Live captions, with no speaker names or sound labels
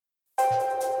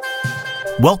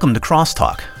Welcome to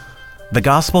Crosstalk, the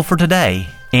gospel for today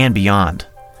and beyond.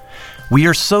 We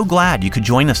are so glad you could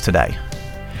join us today.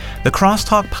 The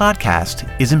Crosstalk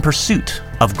podcast is in pursuit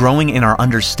of growing in our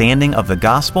understanding of the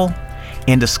gospel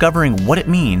and discovering what it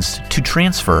means to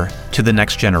transfer to the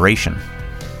next generation.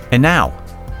 And now,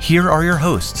 here are your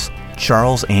hosts,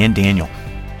 Charles and Daniel.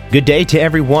 Good day to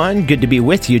everyone. Good to be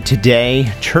with you today.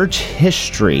 Church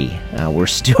history. We're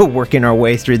still working our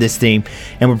way through this theme,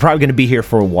 and we're probably going to be here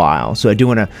for a while. So I do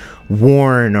want to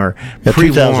warn or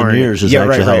pre-warn. 2,000 years is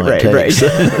actually how it takes.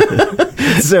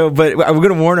 But we're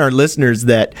going to warn our listeners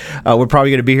that we're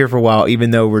probably going to be here for a while,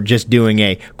 even though we're just doing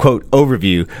a, quote,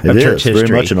 overview of church history.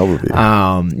 Very much an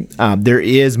overview. There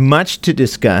is much to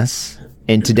discuss,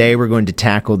 and today we're going to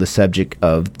tackle the subject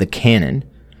of the canon.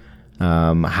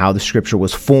 How the scripture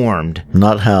was formed.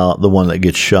 Not how the one that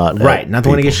gets shot at Right, not the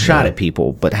people. one that gets shot at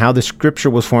people, but how the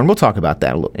scripture was formed. We'll talk about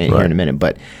that here in a minute.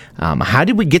 But how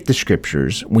did we get the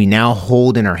scriptures we now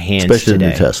hold in our hands Especially today?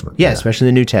 the New Testament. Yeah, especially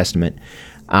the New Testament.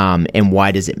 And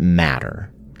why does it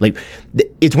matter? Like,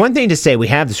 it's one thing to say we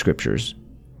have the scriptures,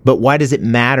 but why does it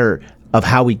matter of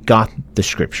how we got the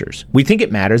scriptures? We think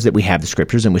it matters that we have the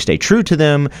scriptures and we stay true to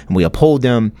them and we uphold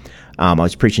them. I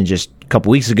was preaching just a couple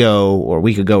weeks ago or a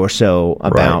week ago or so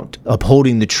about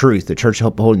upholding the truth, the church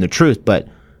upholding the truth. But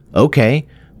okay,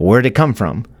 where did it come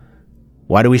from?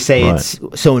 Why do we say it's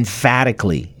so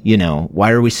emphatically,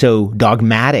 why are we so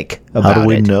dogmatic about it? How do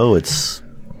we know it's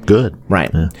good?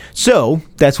 Right. Yeah. So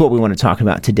that's what we want to talk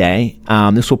about today.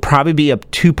 This will probably be a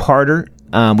two-parter,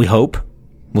 we hope.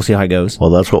 We'll see how it goes. Well,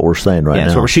 that's what we're saying right now.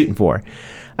 That's what we're shooting for.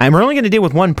 And we're only going to deal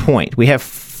with one point. We have,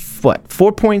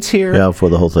 4 points here? Yeah, for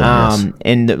the whole thing, yes.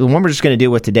 And the one we're just going to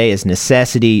deal with today is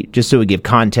necessity, just so we give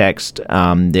context.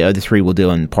 The other 3 we'll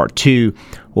deal in part 2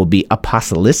 will be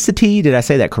apostolicity. Did I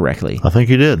say that correctly? I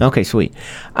think you did. Okay, sweet.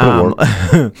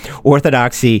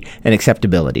 Orthodoxy and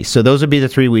acceptability. So those would be the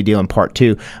 3 we deal in part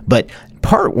 2. But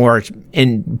point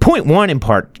 1 in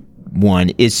part 1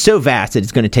 is so vast that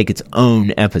it's going to take its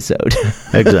own episode.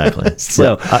 Exactly.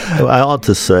 So I ought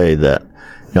to say that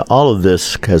all of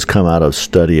this has come out of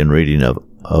study and reading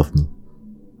of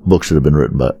books that have been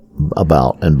written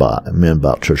about men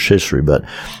about church history. But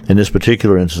in this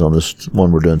particular instance, on this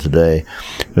one we're doing today,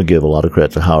 I'm going to give a lot of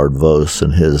credit to Howard Vos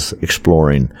and his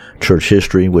exploring church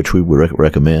history, which we would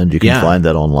recommend. You can find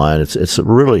that online. It's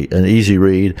really an easy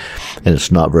read, and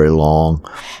it's not very long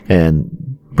and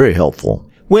very helpful.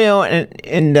 Well,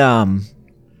 and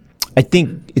I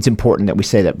think it's important that we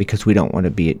say that because we don't want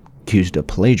to be accused of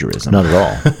plagiarism. Not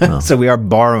at all. No. So we are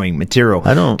borrowing material.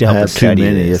 I don't to help have us too study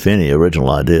many, this. if any,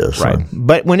 original ideas. So. Right.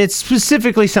 But when it's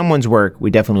specifically someone's work, we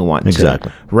definitely want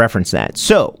to reference that.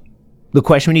 So the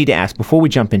question we need to ask before we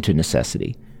jump into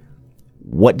necessity,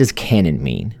 what does canon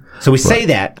mean? So we say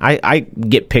that. I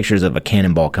get pictures of a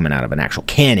cannonball coming out of an actual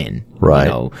cannon. Right.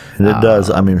 And it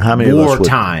does. I mean, how many of us would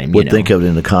think of it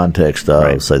in the context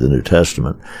of, say, the New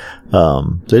Testament?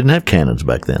 They didn't have cannons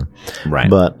back then. Right.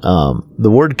 But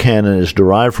the word canon is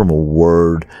derived from a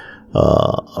word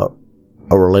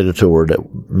related to a word that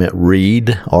meant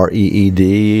reed,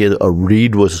 R-E-E-D. A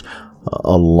reed was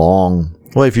a long...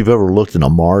 Well, if you've ever looked in a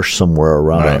marsh somewhere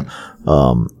around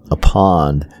a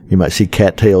pond, you might see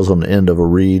cattails on the end of a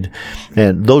reed.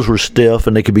 And those were stiff,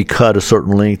 and they could be cut a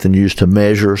certain length and used to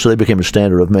measure. So they became a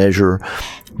standard of measure.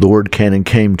 The word canon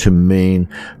came to mean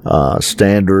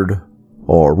standard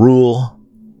or rule,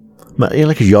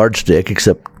 like a yardstick,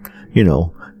 except,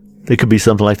 it could be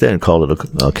something like that and call it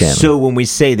a canon. So when we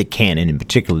say the canon, in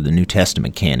particular the New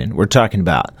Testament canon, we're talking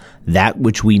about that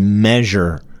which we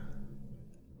measure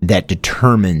that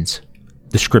determines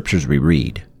the scriptures we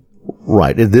read.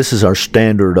 Right. This is our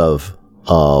standard of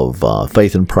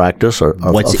faith and practice, or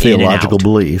what's theological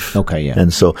belief. Okay, yeah.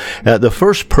 And so the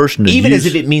first person to even as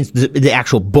if it means the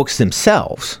actual books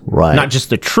themselves, right? Not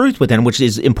just the truth within, which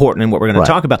is important in what we're going to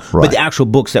talk about, right. but the actual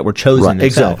books that were chosen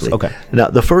themselves. Exactly. Okay. Now,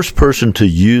 the first person to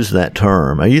use that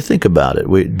term, now you think about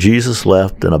it. Jesus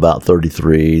left in about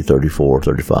 33, 34,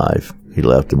 35. He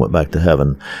left and went back to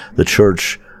heaven. The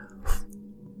church,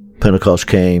 Pentecost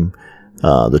came.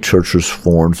 The church was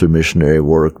formed through missionary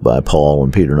work by Paul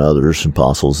and Peter and others,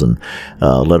 apostles, and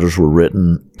letters were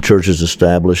written, churches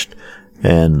established.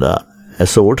 And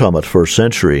so we're talking about the first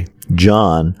century.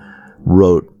 John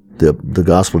wrote the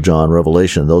Gospel of John,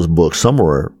 Revelation, those books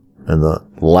somewhere in the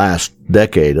last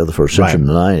decade of the first century, in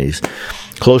the 90s,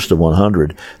 close to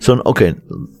 100. So,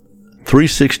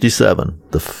 367,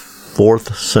 the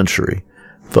 4th century,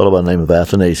 a fellow by the name of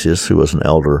Athanasius, who was an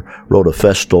elder, wrote a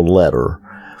festal letter.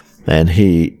 And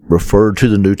he referred to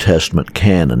the New Testament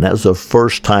canon. That was the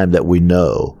first time that we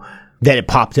know that it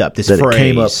popped up, this that phrase. it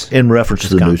came up in reference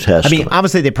to the New Testament. I mean,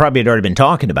 obviously, they probably had already been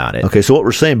talking about it. Okay, so what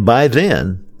we're saying by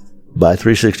then, by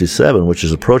 367, which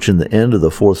is approaching the end of the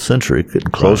 4th century,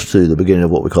 getting close to the beginning of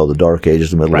what we call the Dark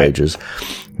Ages, the Middle Ages,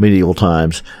 medieval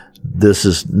times, this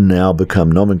has now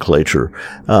become nomenclature.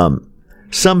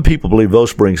 Some people believe,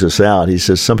 Vos brings this out, he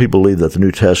says some people believe that the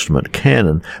New Testament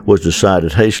canon was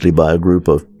decided hastily by a group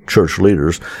of church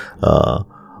leaders,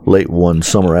 late one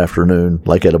summer afternoon,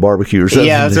 like at a barbecue or something.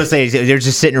 Yeah, I was going to say, they're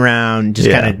just sitting around, just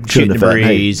kind of shooting the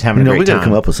breeze, having a great we got to time.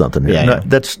 come up with something here. No,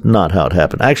 that's not how it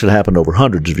happened. Actually, it happened over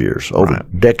hundreds of years, over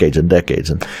decades and decades,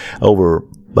 and over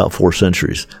about 4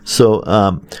 centuries. So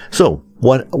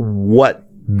what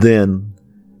then?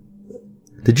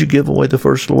 Did you give away the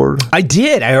first word? I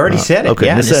did. I already said it. Okay,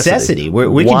 yeah, necessity.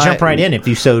 We can jump right in if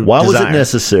you so Why desire. was it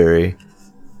necessary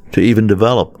to even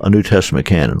develop a New Testament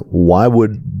canon? Why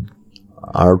would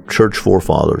our church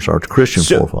forefathers, our Christian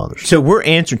forefathers? So we're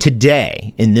answering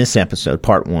today in this episode,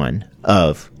 part 1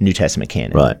 of New Testament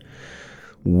canon. Right.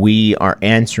 We are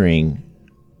answering,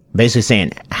 basically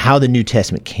saying how the New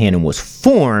Testament canon was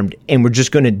formed, and we're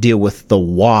just going to deal with the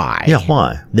why. Yeah,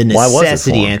 why? The Why was it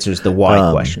necessity formed? answers the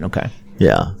why question. Okay.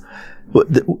 Yeah.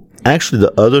 Actually,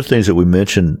 the other things that we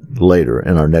mentioned later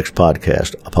in our next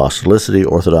podcast, apostolicity,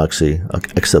 orthodoxy,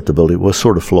 acceptability, will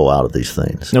sort of flow out of these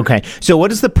things. Okay. So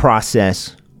what is the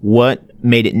process? What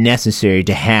made it necessary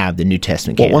to have the New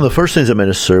Testament canon? Well, one of the first things that made it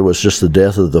necessary was just the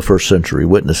death of the first century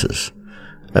witnesses.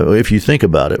 I mean, if you think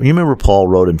about it, you remember Paul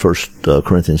wrote in 1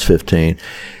 Corinthians 15,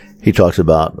 he talks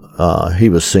about he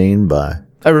was seen by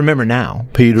I remember now.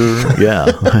 Peter.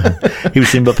 Yeah. He was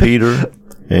seen by Peter,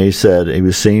 and he said he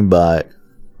was seen by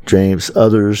James,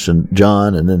 others, and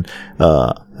John, and then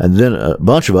a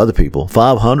bunch of other people,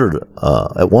 500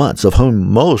 at once, of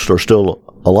whom most are still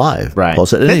alive. Right. Paul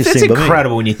said, that's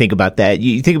incredible when you think about that.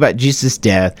 You think about Jesus'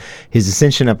 death, his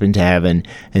ascension up into heaven,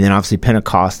 and then obviously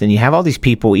Pentecost, and you have all these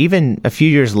people, even a few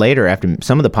years later after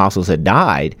some of the apostles had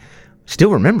died,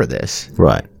 still remember this.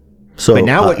 Right. So, but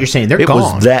now what you're saying, they're gone.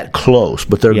 It was that close,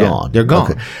 but they're gone. They're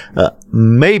gone. Okay.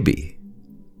 Maybe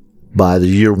by the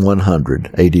year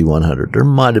 100, AD 100, there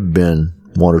might have been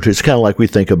one or two. It's kind of like we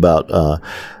think about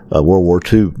World War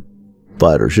II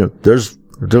fighters. You know, there's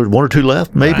one or two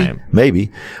left, maybe. Right.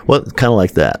 Maybe. Well, kind of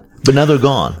like that. But now they're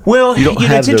gone. Well,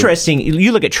 it's interesting.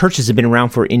 You look at churches that have been around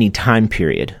for any time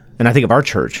period, and I think of our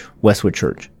church, Westwood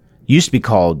Church. It used to be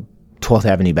called 12th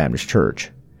Avenue Baptist Church.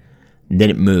 And then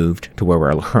it moved to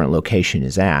where our current location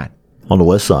is at. On the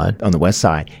west side. On the west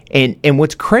side. And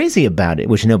what's crazy about it,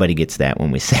 which nobody gets that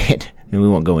when we say it, and we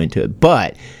won't go into it,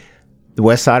 but the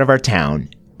west side of our town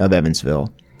of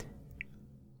Evansville,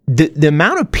 the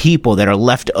amount of people that are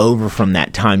left over from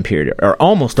that time period are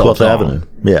almost all 12th Avenue.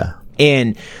 Yeah.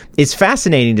 And it's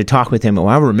fascinating to talk with him. Well,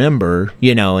 I remember,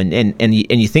 and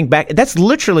you think back, that's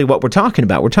literally what we're talking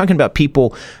about. We're talking about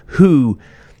people who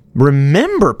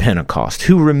remember Pentecost,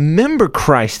 who remember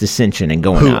Christ's ascension and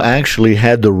going who up. Actually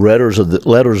had the letters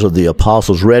of the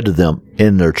apostles read to them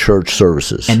in their church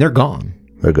services. And they're gone.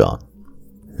 They're gone.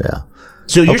 Yeah.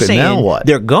 So you're saying now what?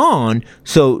 They're gone,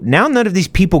 so now none of these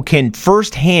people can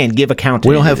firsthand give account to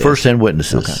We don't have firsthand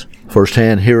witnesses. Okay.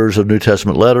 Firsthand hearers of New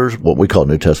Testament letters, what we call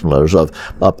New Testament letters, of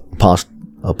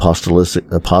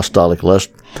apostolic letters.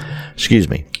 Excuse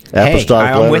me.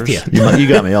 Apostolic letters. I'm with you. You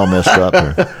got me all messed up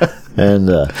here. And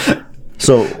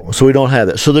so we don't have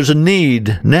that. So there's a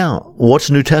need now. What's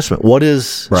New Testament? What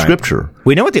is Scripture?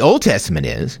 We know what the Old Testament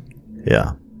is.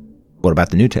 Yeah. What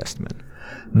about the New Testament?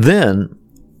 Then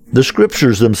the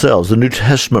Scriptures themselves, the New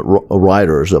Testament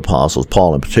writers, the apostles,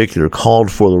 Paul in particular, called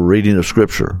for the reading of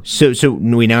Scripture. So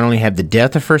we not only have the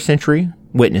death of first century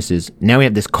witnesses, now we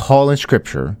have this call in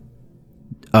Scripture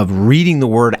of reading the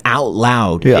word out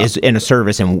loud in a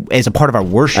service and as a part of our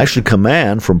worship. Actually,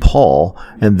 command from Paul,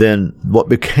 and then what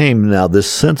became now this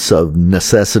sense of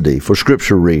necessity for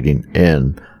Scripture reading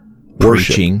and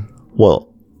preaching. Worship.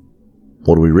 Well,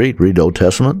 what do we read? Read the Old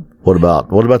Testament? What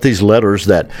about these letters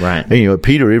that, and,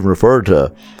 Peter even referred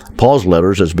to Paul's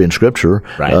letters as being Scripture.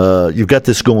 Right. You've got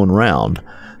this going round.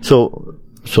 So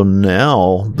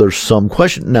now there's some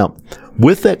question. Now,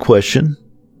 with that question,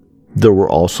 there were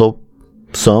also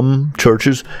some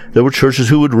churches. There were churches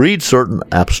who would read certain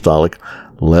apostolic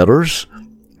letters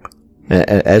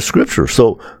as Scripture.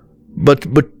 So, but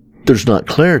there's not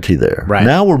clarity there. Right.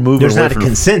 Now we're moving. There's away not a from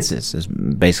consensus. Is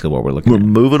basically what we're looking at. We're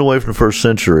moving away from the first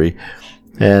century,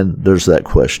 and there's that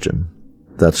question.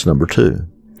 That's number 2.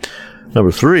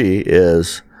 Number 3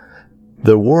 is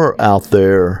there were out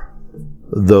there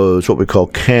those what we call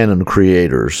canon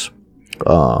creators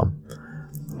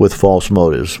with false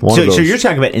motives. So you're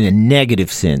talking about in a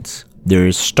negative sense. There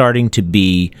is starting to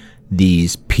be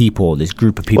these people, this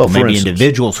group of people, Well, for maybe instance,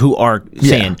 individuals who are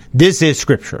saying, this is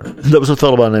Scripture. There was a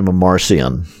fellow by the name of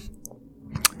Marcion,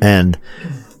 and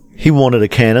he wanted a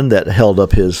canon that held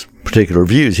up his particular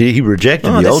views. He rejected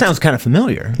Oh, the that Old sounds kind of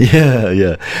familiar.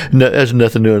 Yeah. No, there's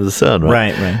nothing new under the sun,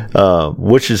 right? Right.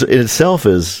 Which is in itself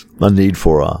is a need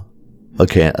for a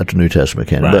New Testament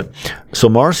canon. Right. But so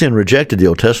Marcion rejected the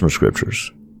Old Testament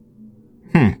scriptures.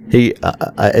 He,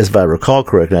 as if I recall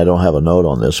correctly, I don't have a note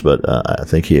on this, but I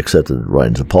think he accepted the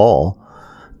writings of Paul.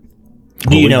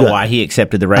 Do you know why he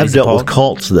accepted the writings I've dealt of Paul? with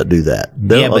cults that do that.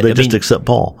 They just accept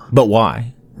Paul. But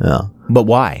why? Yeah. But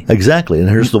why? Exactly, and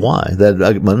here's the why.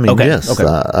 Okay, Yes, okay.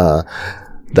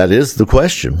 that is the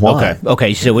question. Why?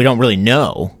 Okay. So we don't really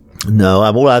know. No,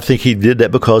 I think he did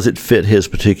that because it fit his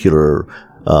particular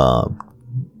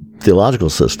theological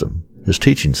system, his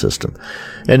teaching system,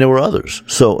 and there were others.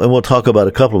 So, and we'll talk about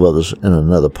a couple of others in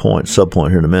another subpoint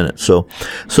here in a minute. So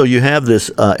you have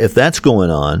this. If that's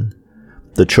going on,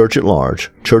 the church at large,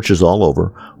 churches all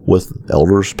over, with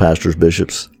elders, pastors,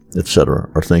 bishops, etc.,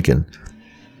 are thinking,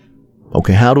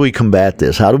 okay, how do we combat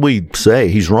this? How do we say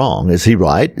he's wrong? Is he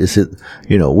right? Is it,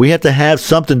 we have to have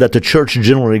something that the church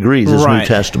generally agrees is New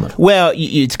Testament. Well,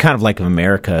 it's kind of like in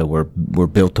America, we're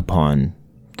built upon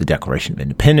the Declaration of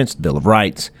Independence, the Bill of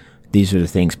Rights. These are the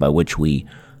things by which we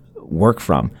work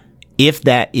from. If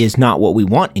that is not what we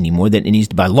want anymore, then it needs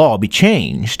to, by law, be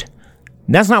changed.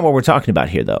 That's not what we're talking about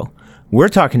here, though. We're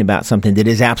talking about something that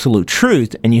is absolute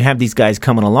truth, and you have these guys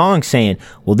coming along saying,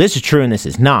 well, this is true and this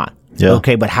is not. Yeah.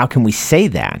 Okay, but how can we say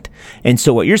that? And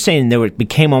so what you're saying, there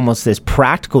became almost this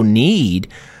practical need,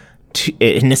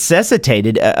 it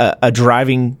necessitated a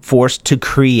driving force to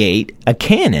create a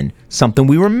canon, something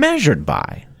we were measured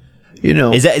by.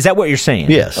 Is that what you're saying?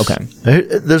 Yes. Okay.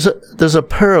 There's a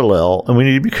parallel, and we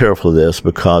need to be careful of this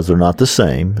because they're not the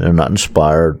same. They're not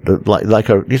inspired.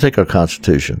 You take our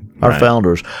Constitution. Our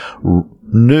founders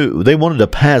knew they wanted to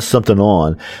pass something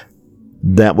on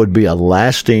that would be a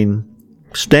lasting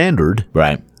standard,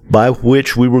 right, by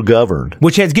which we were governed,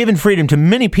 which has given freedom to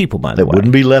many people. By the way, it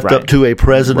wouldn't be left up to a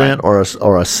president or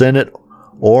a Senate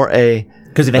or a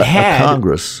because if it had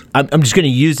Congress. I'm just going to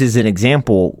use as an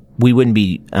example. We wouldn't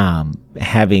be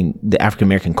having the African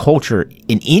American culture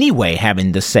in any way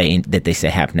having the say that they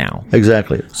have now.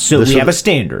 Exactly. So we have a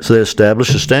standard. So they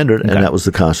established a standard, and that was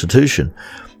the Constitution.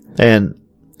 And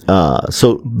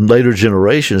so later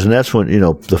generations, and that's when,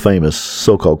 the famous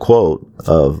so-called quote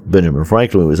of Benjamin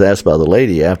Franklin was asked by the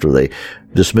lady after they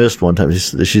dismissed one time.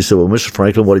 She said, well, Mr.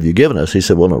 Franklin, what have you given us? He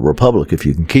said, well, a republic if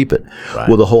you can keep it. Right.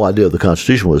 Well, the whole idea of the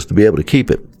Constitution was to be able to keep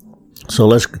it. So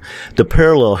the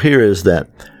parallel here is that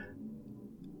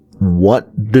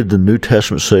what did the New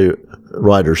Testament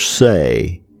writers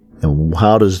say, and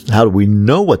how do we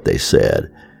know what they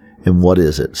said? And what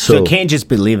is it? So it can't just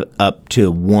be leave up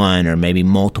to one or maybe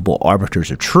multiple arbiters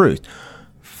of truth.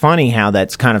 Funny how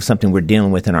that's kind of something we're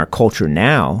dealing with in our culture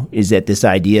now, is that this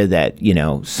idea that,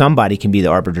 somebody can be the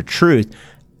arbiter of truth,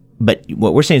 but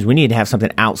what we're saying is we need to have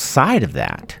something outside of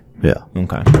that. Yeah.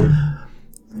 Okay.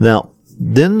 Now,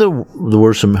 then there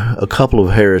were a couple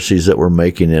of heresies that were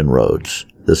making inroads.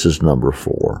 This is number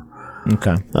 4.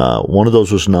 Okay. One of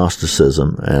those was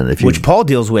Gnosticism, and which Paul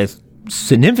deals with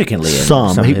significantly.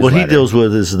 What he deals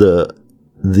with is the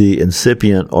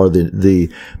incipient or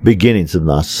the beginnings of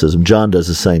Gnosticism. John does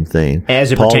the same thing.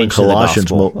 As it Paul pertains in Colossians,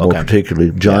 to the gospel. more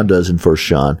particularly. John does in 1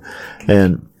 John.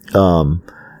 And,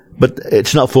 but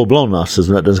it's not full-blown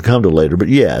Gnosticism. That doesn't come till later. But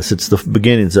yes, it's the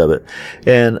beginnings of it.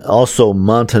 And also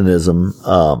Montanism.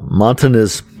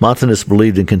 Montanists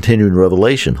believed in continuing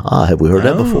revelation. Have we heard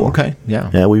that before? Okay,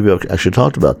 yeah. Yeah, we've actually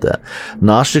talked about that.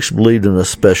 Gnostics believed in a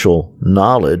special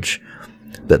knowledge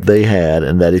that they had,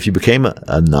 and that if you became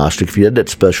a Gnostic, if you had that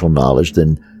special knowledge,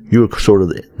 then you were sort of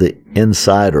the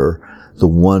insider, the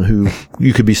one who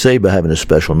you could be saved by having a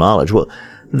special knowledge. Well,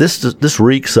 this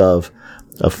reeks of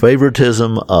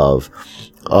favoritism, of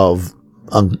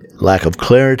lack of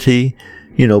clarity.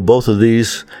 Both of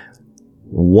these.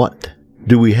 What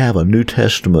do we have? A New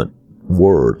Testament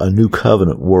word, a new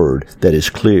covenant word that is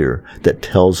clear, that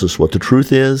tells us what the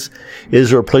truth is? Is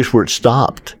there a place where it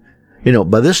stopped?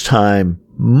 By this time,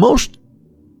 most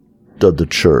of the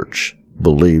church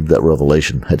believed that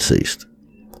revelation had ceased.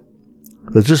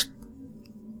 It's just,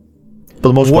 for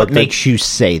the most part. What makes you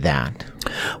say that?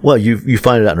 Well, you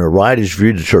find it out in a writings. If you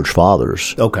read the church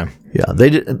fathers. Okay. Yeah, they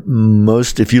did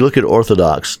if you look at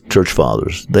Orthodox church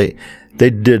fathers, they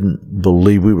didn't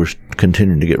believe we were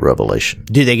continuing to get revelation.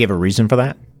 Do they give a reason for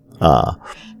that?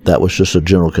 That was just a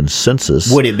general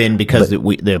consensus. Would it have been because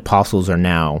the apostles are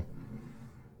now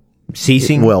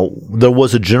ceasing? Well, there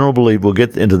was a general belief, we'll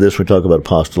get into this when we talk about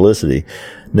apostolicity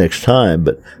next time,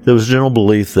 but there was a general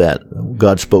belief that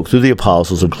God spoke through the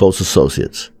apostles and close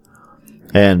associates.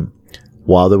 And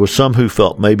while there were some who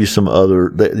felt maybe some other,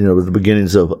 the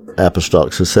beginnings of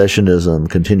apostolic successionism,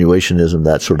 continuationism,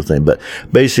 that sort of thing, but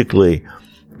basically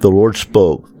the Lord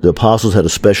spoke. The apostles had a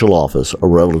special office, a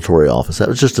revelatory office. That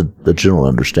was just a general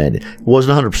understanding. It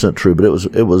wasn't 100% true, but it was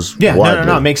widely,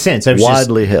 no, it makes sense. It was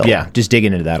widely held. Yeah, just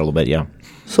digging into that a little bit, yeah.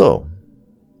 So,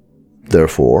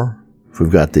 therefore, if we've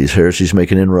got these heresies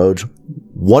making inroads,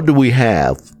 what do we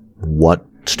have? What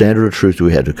standard of truth do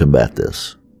we have to combat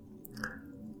this?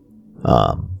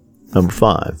 Number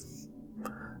 5,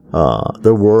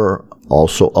 there were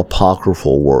also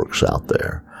apocryphal works out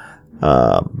there.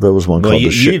 There was one called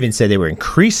you even said they were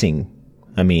increasing.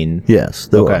 I mean, yes,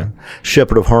 there were.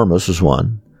 Shepherd of Hermas is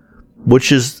one,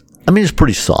 which is, it's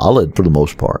pretty solid for the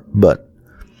most part. But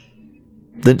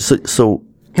then, so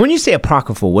when you say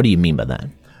apocryphal, what do you mean by that?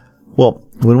 Well,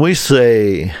 when we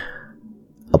say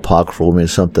apocryphal, it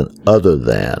means something other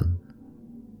than,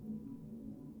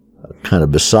 kind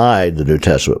of beside the New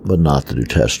Testament, but not the New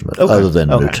Testament, other than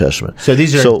the New Testament. So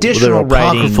these are additional they're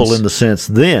apocryphal writings in the sense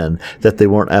then that they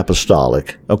weren't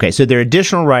apostolic. Okay, so there are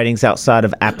additional writings outside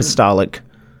of apostolic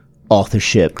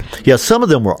authorship. Yeah, some of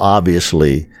them were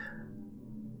obviously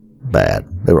bad.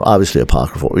 They were obviously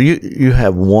apocryphal. You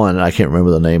have one, I can't remember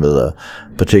the name of the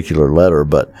particular letter,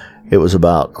 but it was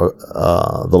about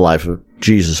the life of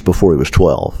Jesus before he was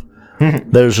 12.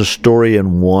 There's a story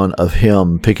in one of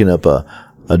him picking up a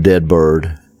dead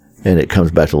bird, and it comes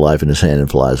back to life in his hand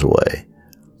and flies away.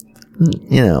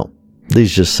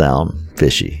 These just sound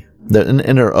fishy. And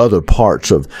there are other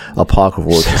parts of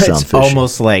apocryphal works that sound fishy. It's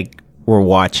almost like we're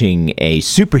watching a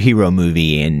superhero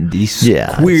movie, and these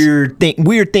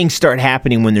weird things start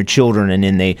happening when they're children, and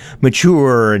then they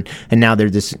mature, and now they're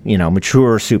this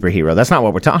mature superhero. That's not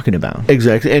what we're talking about.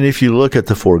 Exactly. And if you look at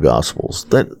the 4 Gospels,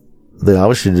 they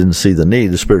obviously didn't see the need.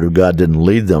 The Spirit of God didn't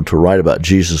lead them to write about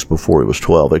Jesus before he was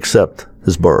 12, except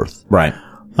his birth. Right.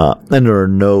 And there are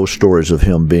no stories of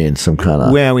him being some kind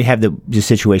of... Well, we have the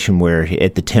situation where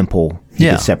at the temple, he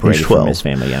gets separated from his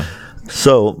family,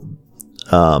 So,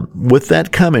 with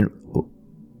that coming,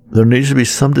 there needs to be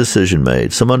some decision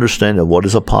made, some understanding of what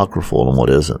is apocryphal and what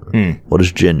isn't, what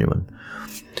is genuine.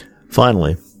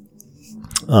 Finally,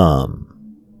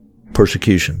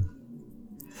 persecution.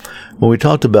 When we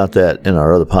talked about that in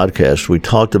our other podcast, we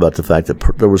talked about the fact that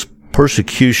there was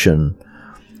persecution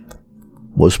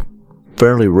was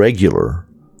fairly regular.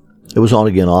 It was on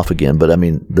again, off again, but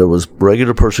there was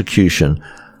regular persecution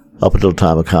up until the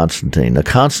time of Constantine. Now,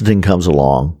 Constantine comes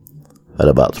along at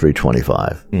about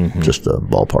 325, just a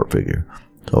ballpark figure.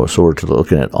 So we're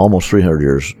looking at almost 300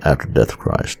 years after the death of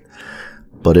Christ.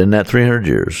 But in that 300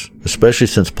 years, especially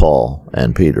since Paul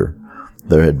and Peter,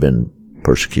 there had been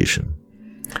persecution.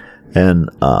 And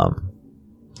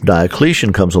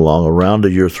Diocletian comes along around the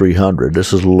year 300.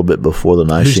 This is a little bit before the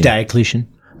Nicene. Who's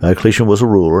Diocletian? Diocletian was a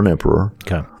ruler, an emperor.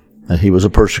 Okay. And he was a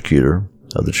persecutor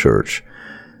of the church.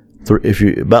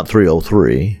 About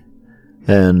 303.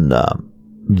 And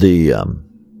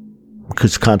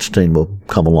because Constantine will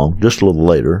come along just a little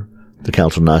later. The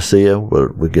Council of Nicaea,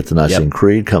 where we get the Nicene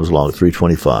Creed, comes along at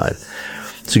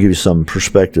 325. To give you some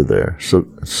perspective there.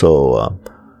 So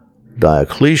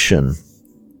Diocletian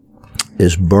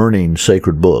is burning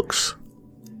sacred books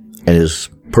and is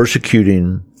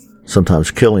persecuting,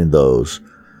 sometimes killing those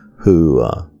who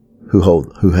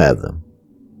have them.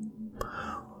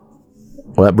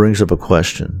 Well, that brings up a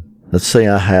question. Let's say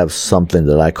I have something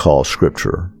that I call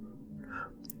Scripture.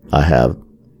 I have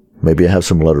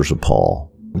some letters of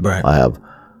Paul. Right. I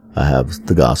have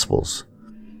the Gospels,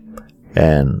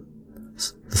 and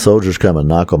the soldiers come and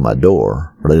knock on my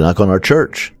door, or they knock on our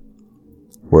church,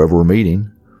 wherever we're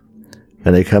meeting.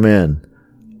 And they come in.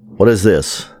 What is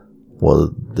this?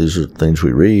 Well, these are things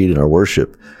we read in our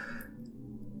worship.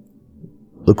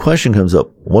 The question comes up,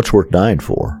 what's worth dying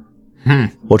for?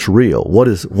 What's real? What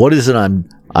is it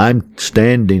I'm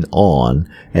standing on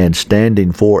and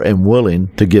standing for and willing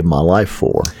to give my life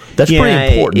for? That's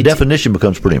pretty important. Definition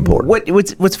becomes pretty important.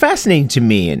 What's fascinating to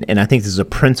me, and I think this is a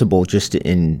principle just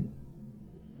in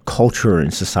culture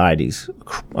and societies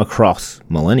across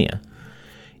millennia,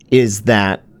 is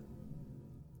that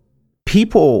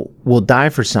people will die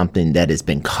for something that has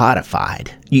been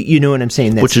codified. You know what I'm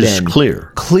saying? Which is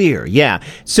clear. Clear, yeah.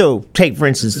 So take, for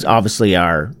instance, obviously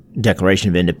our Declaration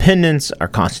of Independence, our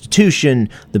Constitution,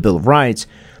 the Bill of Rights,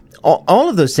 all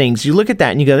of those things, you look at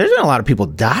that and you go, there's not a lot of people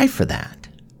die for that.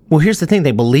 Well, here's the thing.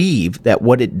 They believe that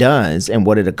what it does and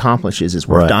what it accomplishes is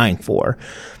worth dying for.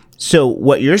 So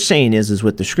what you're saying is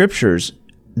with the Scriptures,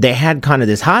 they had kind of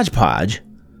this hodgepodge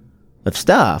of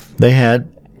stuff, They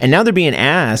had. and now they're being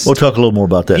asked. We'll talk a little more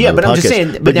about that. Yeah, in but another I'm just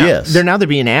podcast. saying. But now, yes, they're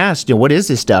being asked, what is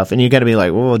this stuff? And you got to be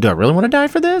like, well, do I really want to die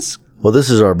for this? well, this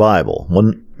is our Bible.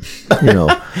 When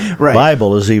Right.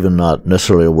 Bible is even not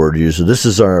necessarily a word used. This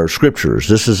is our scriptures.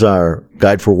 This is our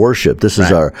guide for worship. This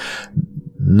is Right.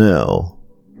 No.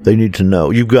 They need to know.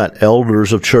 You've got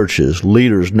elders of churches,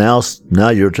 leaders. Now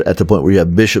you're at the point where you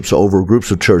have bishops over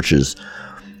groups of churches,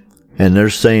 and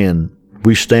they're saying,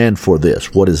 we stand for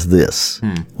this. What is this?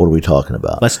 What are we talking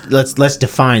about? Let's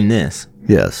define this.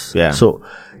 Yes. Yeah. So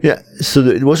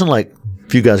it wasn't like a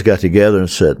few guys got together and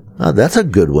said, oh, that's a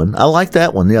good one. I like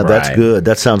that one. Yeah, that's Right. good.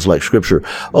 That sounds like scripture.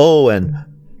 Oh, and,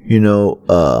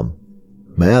 man,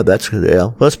 that's good. Yeah,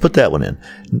 let's put that one in.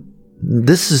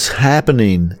 This is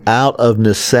happening out of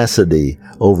necessity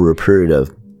over a period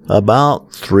of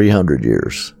about 300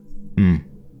 years.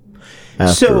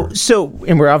 After. So,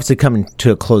 and we're obviously coming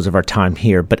to a close of our time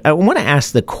here, but I want to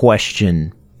ask the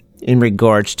question in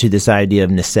regards to this idea of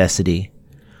necessity.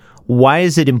 Why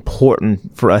is it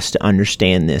important for us to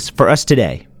understand this? For us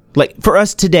today,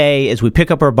 as we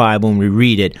pick up our Bible and we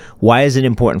read it, why is it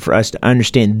important for us to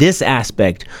understand this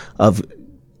aspect of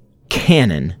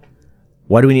canon?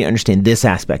 Why do we need to understand this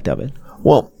aspect of it?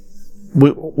 Well,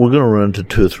 we're going to run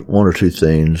into one or two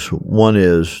things. One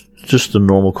is just the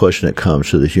normal question that comes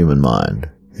to the human mind,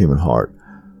 human heart.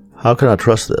 How can I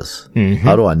trust this? Mm-hmm.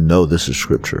 How do I know this is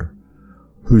scripture?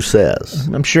 Who says?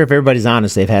 I'm sure if everybody's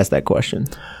honest, they've asked that question.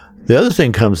 The other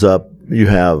thing comes up, you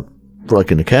have,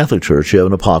 like in the Catholic Church, you have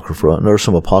an apocrypha, and there are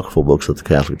some apocryphal books that the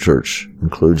Catholic Church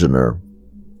includes in their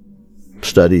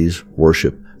studies,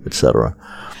 worship, etc.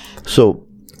 So,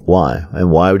 why?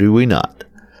 And why do we not?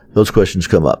 Those questions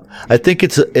come up. I think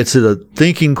it's a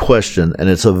thinking question, and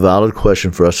it's a valid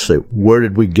question for us to say, where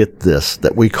did we get this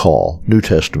that we call New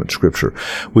Testament scripture?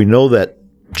 We know that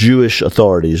Jewish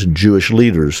authorities and Jewish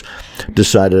leaders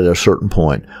decided at a certain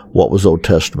point what was Old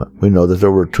Testament. We know that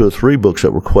there were 2 or 3 books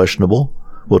that were questionable.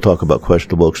 We'll talk about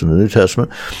questionable books in the New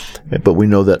Testament. But we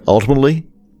know that ultimately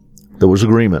there was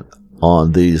agreement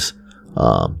on these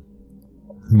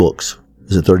books.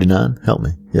 Is it 39? Help me.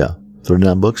 Yeah.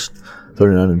 39 books.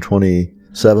 39 and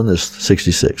 27 is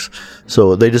 66.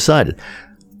 So they decided,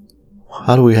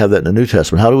 how do we have that in the New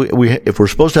Testament? How do we if we're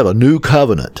supposed to have a new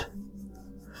covenant,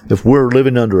 if we're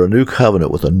living under a new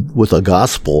covenant with a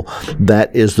gospel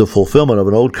that is the fulfillment of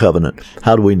an old covenant,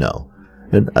 how do we know?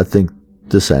 And I think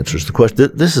this answers the question.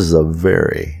 This is a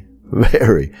very,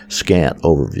 very scant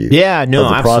overview. Yeah, no, of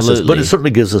the absolutely. process, but it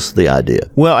certainly gives us the idea.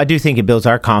 Well, I do think it builds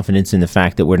our confidence in the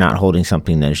fact that we're not holding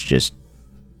something that's just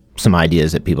some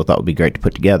ideas that people thought would be great to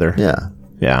put together. Yeah.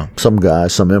 Yeah. Some guy,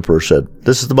 some emperor said,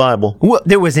 this is the Bible. Well,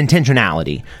 there was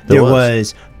intentionality. There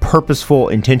was purposeful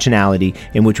intentionality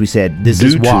in which we said, this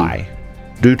is why.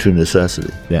 Due to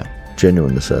necessity. Yeah.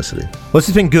 Genuine necessity. Well, this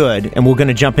has been good, and we're going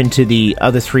to jump into the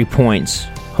other 3 points,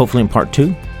 hopefully in part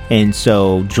 2. And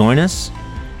so join us,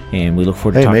 and we look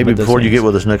forward to talking maybe about those before you things. get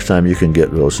with us next time, you can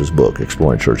get Rose's book,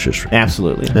 Exploring Church History.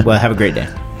 Absolutely. Well, have a great day.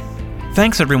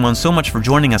 Thanks everyone so much for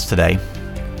joining us today.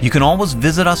 You can always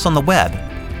visit us on the web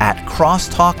at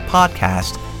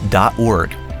crosstalkpodcast.org.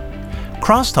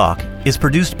 Crosstalk is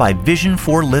produced by Vision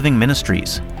for Living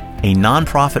Ministries, a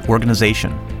nonprofit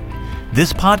organization.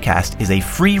 This podcast is a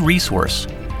free resource,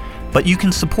 but you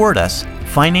can support us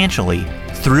financially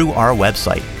through our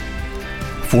website.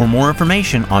 For more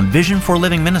information on Vision for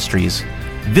Living Ministries,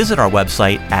 visit our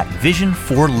website at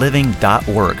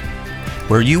visionforliving.org,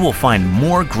 where you will find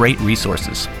more great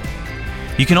resources.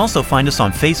 You can also find us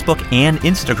on Facebook and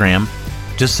Instagram.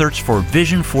 Just search for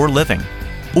Vision for Living,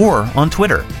 or on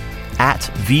Twitter at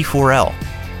V4L.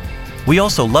 We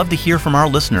also love to hear from our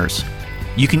listeners.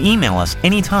 You can email us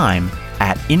anytime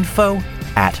at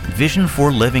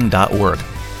info@visionforliving.org.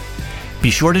 Be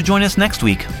sure to join us next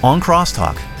week on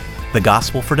Crosstalk, the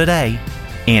gospel for today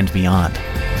and beyond.